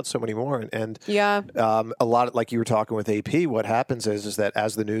crank out so many more. And yeah, a lot of, like you were talking with AP, what happens is that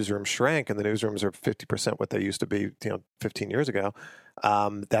as the newsrooms shrank, and the newsrooms are 50% what they used to be, 15 years ago.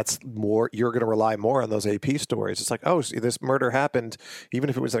 That's more. You're going to rely more on those AP stories. It's like, oh, see, this murder happened,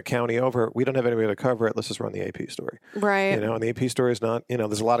 even if it was a county over. We don't have anybody to cover it. Let's just run the AP story, right? And the AP story is not.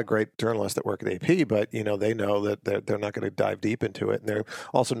 There's a lot of great journalists that work at AP, but they know that they're not going to dive deep into it, and they're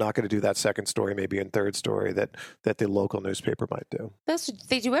also not going to do that second story, maybe in third story that the local newspaper might do.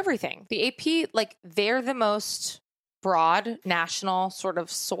 They do everything. The AP, like they're the most broad national sort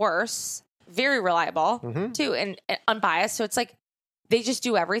of source, very reliable too, and unbiased. So it's like. They just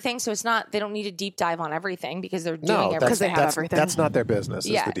do everything, so it's not. They don't need a deep dive on everything because they're doing everything. Because they have everything. That's not their business.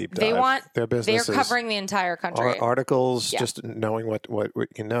 Is the deep dive. Their business. They're covering the entire country. Articles, just knowing what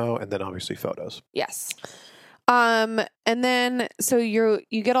you know, and then obviously photos. Yes. And then so you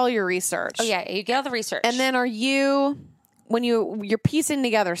get all your research. Oh yeah, you get all the research, and then when you're piecing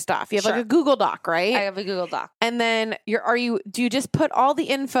together stuff, you have like a Google Doc, right? I have a Google Doc. And then do you just put all the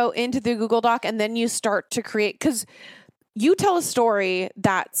info into the Google Doc and then you start to create, because you tell a story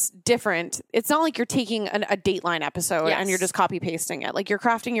that's different. It's not like you're taking a Dateline episode and you're just copy pasting it. Like you're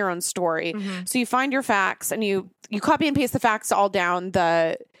crafting your own story. Mm-hmm. So you find your facts and you copy and paste the facts all down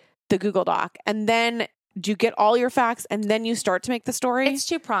the Google Doc. And then do you get all your facts and then you start to make the story? It's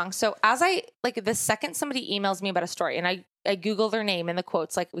two-pronged. So the second somebody emails me about a story and I Google their name in the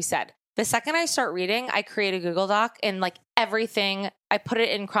quotes, like we said, the second I start reading, I create a Google Doc and like everything, I put it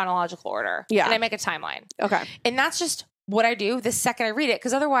in chronological order. Yeah. And I make a timeline. Okay. And that's just what I do the second I read it,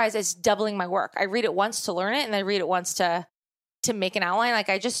 because otherwise it's doubling my work. I read it once to learn it, and I read it once to make an outline. Like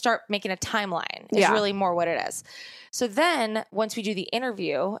I just start making a timeline. It's really more what it is. So then once we do the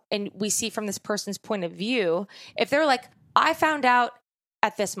interview and we see from this person's point of view, if they're like, I found out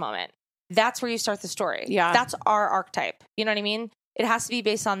at this moment, that's where you start the story. Yeah. That's our archetype. You know what I mean? It has to be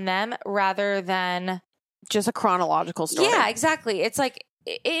based on them rather than just a chronological story. Yeah, exactly. It's like,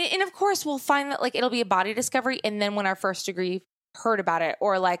 and of course we'll find that like it'll be a body discovery, and then when our first degree heard about it,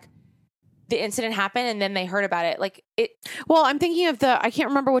 or like the incident happened and then they heard about it, like it. Well, I'm thinking of I can't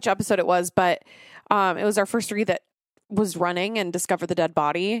remember which episode it was, but it was our first degree that was running and discovered the dead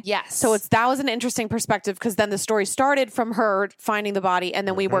body. Yes. So that was an interesting perspective, because then the story started from her finding the body and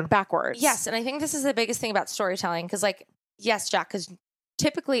then we work backwards. Yes, and I think this is the biggest thing about storytelling, because like, yes, Jack, because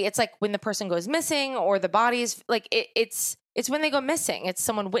typically it's like when the person goes missing or the body's like it's when they go missing. It's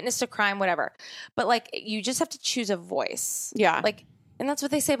someone witnessed a crime, whatever. But like you just have to choose a voice. Yeah. Like, and that's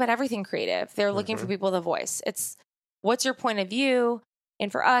what they say about everything creative. They're looking for people with a voice. It's what's your point of view?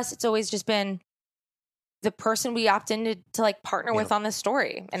 And for us, it's always just been the person we opt in to like partner with on this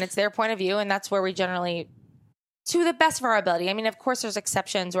story. And it's their point of view. And that's where we generally, to the best of our ability. I mean, of course, there's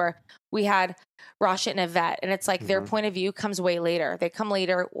exceptions where we had Rashit and Yvette, and it's like their point of view comes way later. They come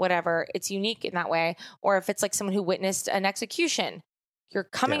later, whatever. It's unique in that way. Or if it's like someone who witnessed an execution, you're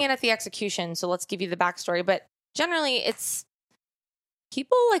coming in at the execution, so let's give you the backstory. But generally, it's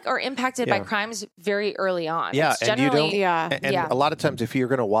people like are impacted by crimes very early on. Yeah, it's and you don't. and a lot of times, if you're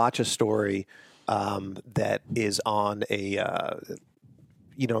going to watch a story that is on a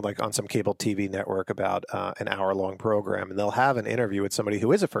like on some cable TV network about an hour-long program, and they'll have an interview with somebody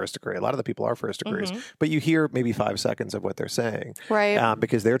who is a first degree. A lot of the people are first degrees, but you hear maybe 5 seconds of what they're saying. Right.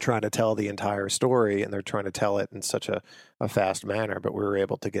 Because they're trying to tell the entire story, and they're trying to tell it in such a fast manner, but we were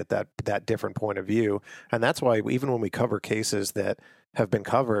able to get that different point of view. And that's why even when we cover cases that have been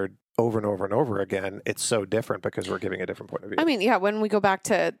covered over and over and over again, it's so different because we're giving a different point of view. I mean, yeah, when we go back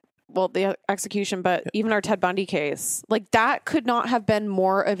to, the execution, but even our Ted Bundy case, like that could not have been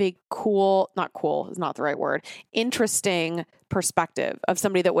more of a not cool is not the right word, interesting perspective of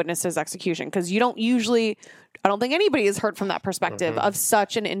somebody that witnessed his execution. Because I don't think anybody has heard from that perspective of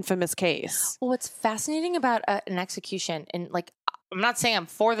such an infamous case. Well, what's fascinating about an execution, and like, I'm not saying I'm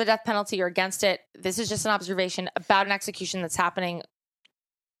for the death penalty or against it. This is just an observation about an execution that's happening.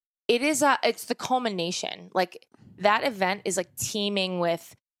 It's the culmination. Like that event is like teeming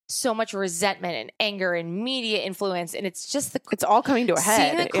with so much resentment and anger and media influence, and it's just it's all coming to a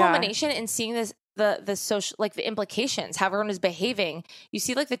head. Seeing the culmination and seeing this, the social, like the implications, how everyone is behaving. You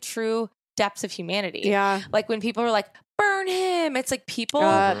see like the true depths of humanity. Yeah, like when people are like, "Burn him!" It's like people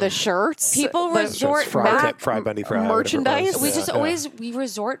the shirts. People resort back Fry Bundy Fry merchandise. We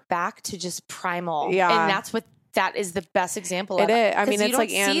resort back to just primal. Yeah, and that is the best example. It is. I mean, it's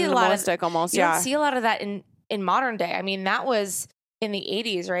like animalistic almost. You don't see a lot of that in modern day. I mean, that was in the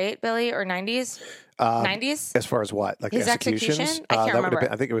 80s, right, Billy, or 90s? 90s? As far as what? Like his executions? execution? I can't remember.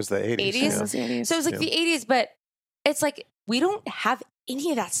 I think it was the 80s. 80s? Yeah. It was the 80s. So it was like the 80s, but it's like we don't have any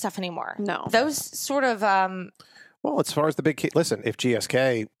of that stuff anymore. No. Those sort of... well, as far as the big... Listen, if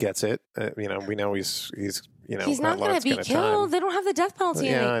GSK gets it, we know he's he's not going to be killed. They don't have the death penalty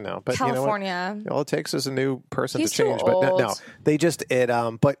in I know. But California. All it takes is a new person He's to change. too But old. no, they just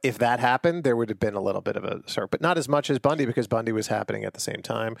but if that happened, there would have been a little bit of a start, but not as much as Bundy because Bundy was happening at the same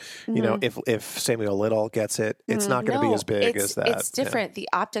time. You know, if Samuel Little gets it, it's not going to be as big as that. It's different. The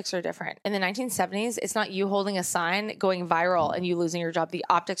optics are different. In the 1970s, it's not you holding a sign going viral and you losing your job. The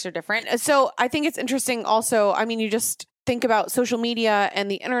optics are different. So I think it's interesting also. I mean, you just think about social media and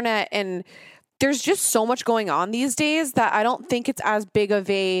the internet, and there's just so much going on these days that I don't think it's as big of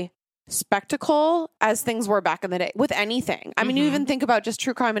a spectacle as things were back in the day with anything. I mean, you even think about just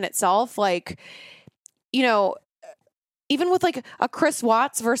true crime in itself, like, even with like a Chris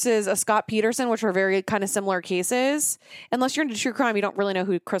Watts versus a Scott Peterson, which are very kind of similar cases. Unless you're into true crime, you don't really know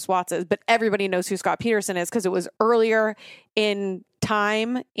who Chris Watts is, but everybody knows who Scott Peterson is because it was earlier in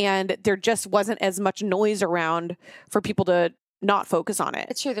time and there just wasn't as much noise around for people to not focus on it.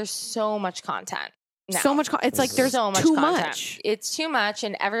 It's true. There's so much content. now. So much. It's like there's so much too content. much. It's too much,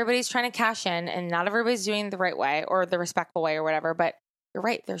 and everybody's trying to cash in, and not everybody's doing it the right way or the respectful way or whatever. But you're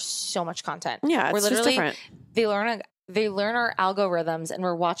right. There's so much content. Yeah, it's we're literally just different. They learn our algorithms, and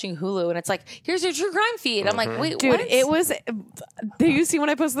we're watching Hulu, and it's like, here's your true crime feed. I'm like, wait, dude, what? it was. Did you see when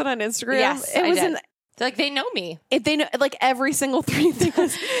I posted on Instagram? Yes, it was an. Like they know me. If they know, like every single three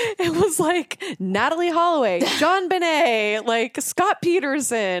things, it was like Natalie Holloway, John Benet, like Scott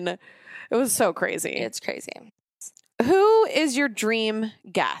Peterson. It was so crazy. It's crazy. Who is your dream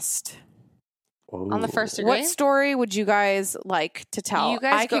guest? Ooh. On the first degree? What story would you guys like to tell? You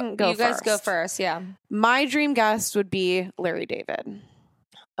guys can go You first. guys go first. Yeah. My dream guest would be Larry David.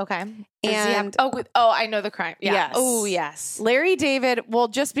 Okay. And I know the crime. Yeah. Yes. Oh, yes. Larry David, well,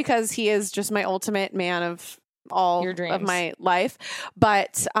 just because he is just my ultimate man of all Your dreams. of my life.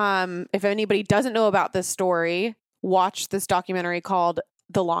 But if anybody doesn't know about this story, watch this documentary called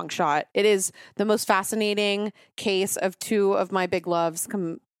The Long Shot. It is the most fascinating case of two of my big loves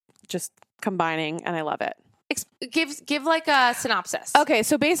just combining, and I love it. Give like a synopsis. Okay,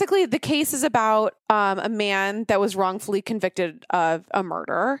 so basically the case is about a man that was wrongfully convicted of a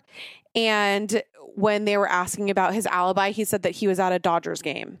murder. And when they were asking about his alibi, he said that he was at a Dodgers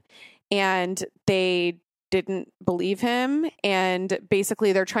game. And they didn't believe him. And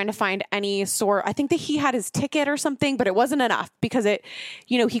basically they're trying to find any sort. I think that he had his ticket or something, but it wasn't enough because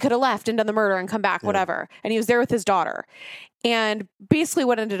he could have left and done the murder and come back, whatever. And he was there with his daughter. And basically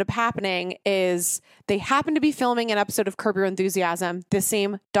what ended up happening is they happened to be filming an episode of Curb Your Enthusiasm, the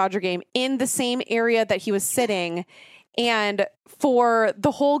same Dodger game, in the same area that he was sitting. And for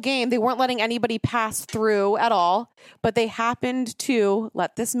the whole game, they weren't letting anybody pass through at all, but they happened to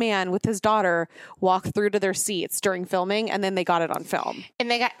let this man with his daughter walk through to their seats during filming, and then they got it on film.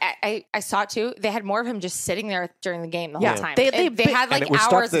 And they got, I saw it too. They had more of him just sitting there during the game the whole time. They had like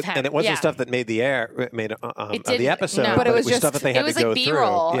hours of him. And it wasn't stuff that made the the episode, no. but it was just stuff that they had to go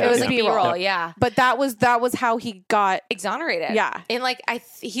B-roll. through. It was like B-roll, yeah. But that was how he got exonerated. Yeah. And like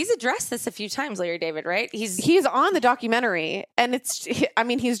he's addressed this a few times, Larry David, right? He's on the documentary.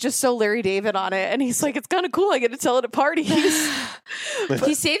 And he's just so Larry David on it. And he's like, it's kind of cool. I get to tell it at parties.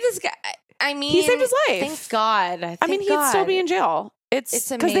 He saved this guy. I mean, he saved his life. Thank God. He'd still be in jail. It's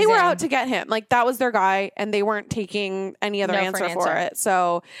because they were out to get him. Like, that was their guy, and they weren't taking any other answer for it.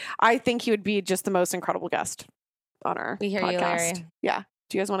 So I think he would be just the most incredible guest on our We hear podcast. you, Larry. Yeah.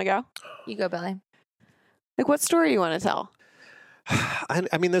 Do you guys want to go? You go, Billy. Like, what story do you want to tell?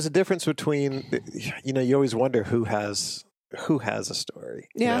 I mean, there's a difference between, you always wonder who has a story.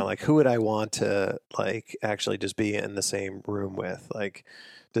 Yeah. Like, who would I want to, like, actually just be in the same room with? Like,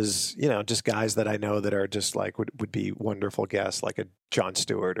 does, just guys that I know that are just like, would be wonderful guests, like a Jon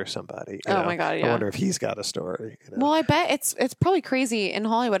Stewart or somebody. My God, yeah. I wonder if he's got a story. Well, I bet it's probably crazy in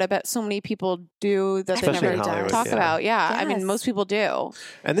Hollywood. I bet so many people do that Especially they never in Hollywood, talk about. Yeah. Yes. I mean, most people do.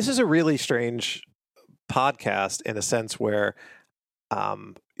 And this is a really strange podcast in a sense where,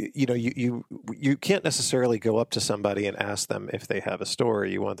 you can't necessarily go up to somebody and ask them if they have a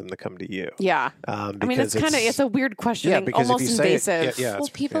story. You want them to come to you. Yeah. I mean, it's a weird question. Because almost if you invasive. Say it, Well,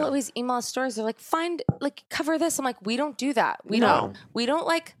 people always email us stories. They're like, cover this. I'm like, we don't do that. We don't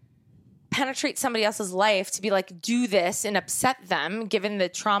like penetrate somebody else's life to be like, do this and upset them, given the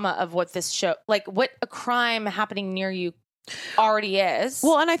trauma of what this show, like what a crime happening near you already is.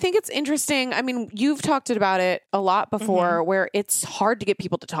 Well, and I think it's interesting. I mean, you've talked about it a lot before, where it's hard to get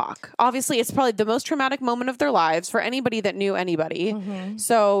people to talk. Obviously, it's probably the most traumatic moment of their lives for anybody that knew anybody.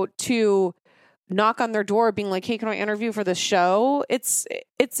 So to knock on their door being like, hey, can I interview for this show? It's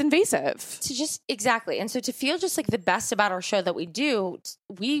invasive. To just exactly. And so to feel just like the best about our show that we do,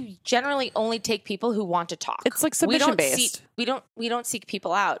 we generally only take people who want to talk. It's like submission based. We don't seek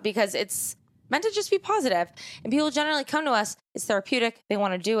people out because it's meant to just be positive. And people generally come to us. It's therapeutic. They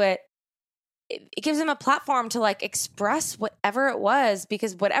want to do it. It gives them a platform to like express whatever it was,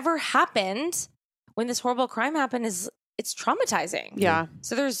 because whatever happened when this horrible crime happened it's traumatizing. Yeah.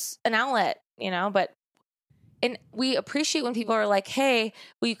 So there's an outlet, and we appreciate when people are like, hey,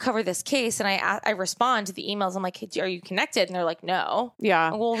 will you cover this case? And I respond to the emails. I'm like, hey, are you connected? And they're like, no.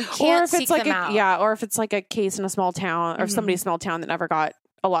 Yeah. Well, we can't seek them out. Yeah. Or if it's like a case in a small town or somebody's small town that never got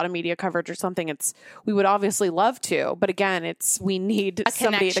a lot of media coverage or something, we would obviously love to, but again, we need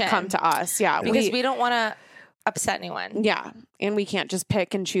somebody to come to us. Yeah. Because we don't want to upset anyone. Yeah. And we can't just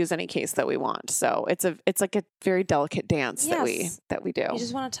pick and choose any case that we want. So it's like a very delicate dance that we do. You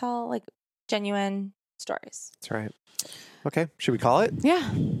just want to tell like genuine stories. That's right. Okay. Should we call it? Yeah.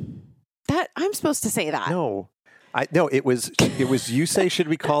 That I'm supposed to say that. No. It was you say, should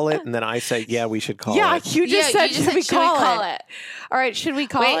we call it? And then I say, yeah, we should call it. Yeah, you just said, should we call it? All right, should we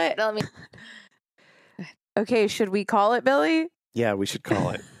call it? Let me... Okay, should we call it, Billy? Yeah, we should call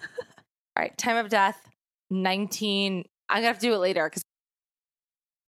it. All right, time of death, 19. I'm going to have to do it later because